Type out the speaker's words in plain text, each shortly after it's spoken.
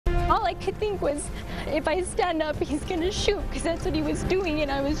All I could think was, if I stand up, he's going to shoot, because that's what he was doing,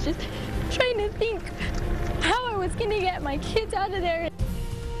 and I was just trying to think how I was going to get my kids out of there.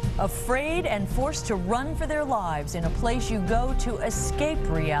 Afraid and forced to run for their lives in a place you go to escape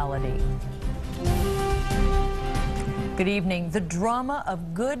reality. Good evening. The drama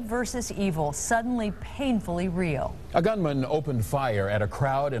of good versus evil suddenly painfully real. A gunman opened fire at a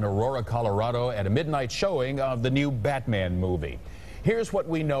crowd in Aurora, Colorado at a midnight showing of the new Batman movie. Here's what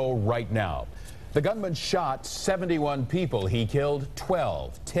we know right now. The gunman shot 71 people. He killed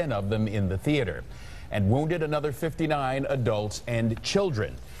 12, 10 of them in the theater, and wounded another 59 adults and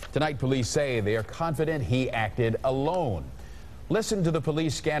children. Tonight, police say they are confident he acted alone. Listen to the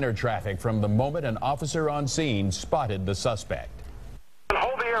police scanner traffic from the moment an officer on scene spotted the suspect.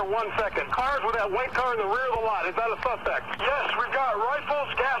 Hold the air 1 second. Cars with that white car in the rear of the lot. Is that a suspect? Yes, we've got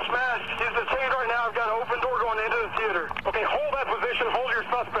rifles, gas mask. He's detained right now. I've got an open door going into the theater. Okay, hold that position. Hold your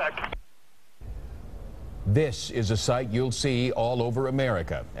suspect. This is a sight you'll see all over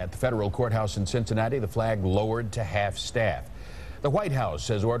America. At the federal courthouse in Cincinnati, the flag lowered to half-staff. The White House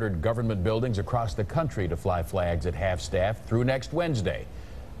has ordered government buildings across the country to fly flags at half-staff through next Wednesday,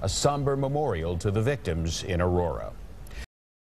 a somber memorial to the victims in Aurora.